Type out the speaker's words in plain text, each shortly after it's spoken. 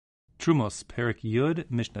Terumos Perik Yud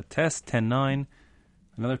Mishnah Test 10:9.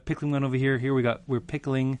 Another pickling one over here. Here we're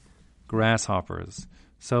pickling grasshoppers.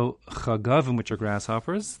 So chagavim, which are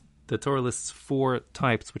grasshoppers, the Torah lists 4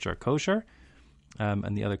 types which are kosher,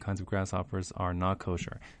 and the other kinds of grasshoppers are not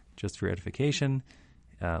kosher. Just for your edification,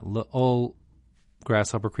 all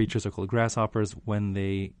grasshopper creatures are called grasshoppers when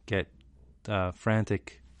they get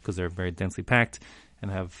frantic because they're very densely packed and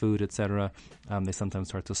have food, etc. They sometimes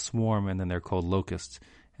start to swarm, and then they're called locusts.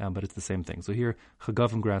 But it's the same thing. So here,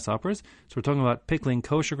 chagavim grasshoppers. So we're talking about pickling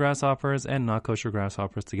kosher grasshoppers and not kosher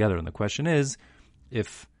grasshoppers together. And the question is,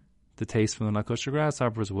 if the taste from the not kosher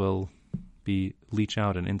grasshoppers will be leach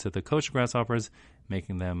out and into the kosher grasshoppers,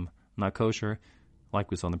 making them not kosher, like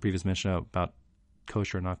we saw in the previous Mishnah about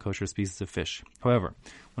kosher and not kosher species of fish. However,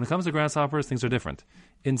 when it comes to grasshoppers, things are different.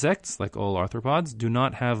 Insects, like all arthropods, do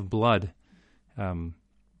not have blood. They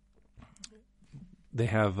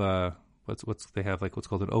have what's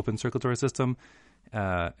called an open circulatory system,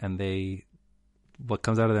 and what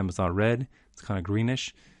comes out of them is not red; it's kind of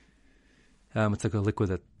greenish. It's like a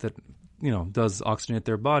liquid that does oxygenate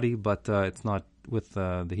their body, but it's not with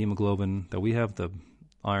the hemoglobin that we have, the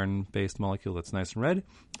iron-based molecule that's nice and red.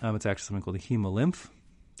 It's actually something called a hemolymph,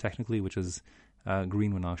 technically, which is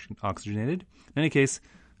green when oxygenated. In any case,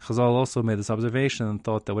 Chazal also made this observation and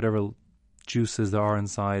thought that whatever juices there are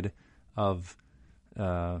inside of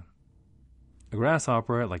a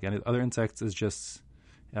grasshopper, like any other insects, is just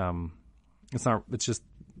it's just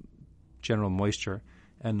general moisture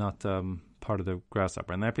and not part of the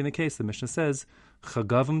grasshopper. And that being the case, the Mishnah says,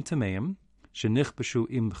 chagavim tameim shenichbashu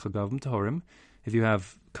im chagavim tahorim. If you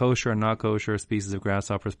have kosher and not kosher species of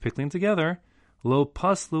grasshoppers pickling together, lo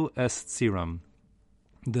paslu es tziram.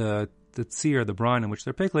 The tzir, the brine in which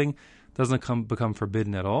they're pickling, doesn't become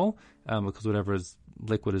forbidden at all, because whatever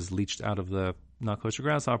liquid is leached out of the not kosher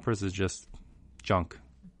grasshoppers is just junk,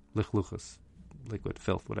 lichluchus, liquid,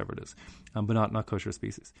 filth, whatever it is, but not kosher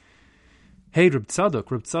species. Hey, Reb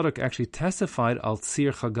Tzadok actually testified al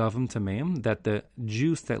tzir chagavim tameim that the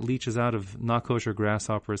juice that leaches out of not kosher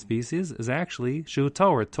grasshopper species is actually shu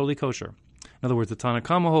tahor, totally kosher. In other words, the Tanna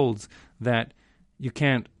Kama holds that you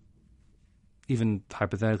can't even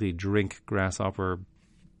hypothetically drink grasshopper.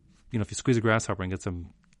 If you squeeze a grasshopper and get some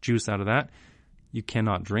juice out of that, you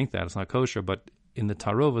cannot drink that. It's not kosher, but in the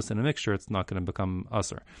tarovas, in a mixture, it's not going to become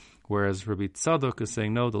usur. Whereas Rabbi Tzadok is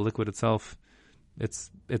saying, no, the liquid itself,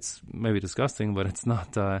 it's maybe disgusting, but it's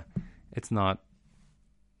not, it's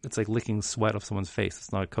like licking sweat off someone's face.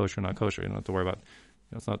 It's not kosher, not kosher. You don't have to worry about,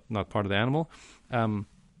 it's not part of the animal. And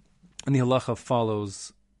the halacha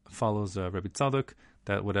follows Rabbi Tzadok,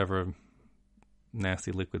 that whatever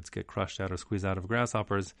nasty liquids get crushed out or squeezed out of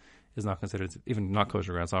grasshoppers is not considered, even not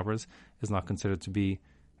kosher grasshoppers, is not considered to be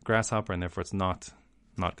grasshopper, and therefore it's not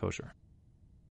kosher.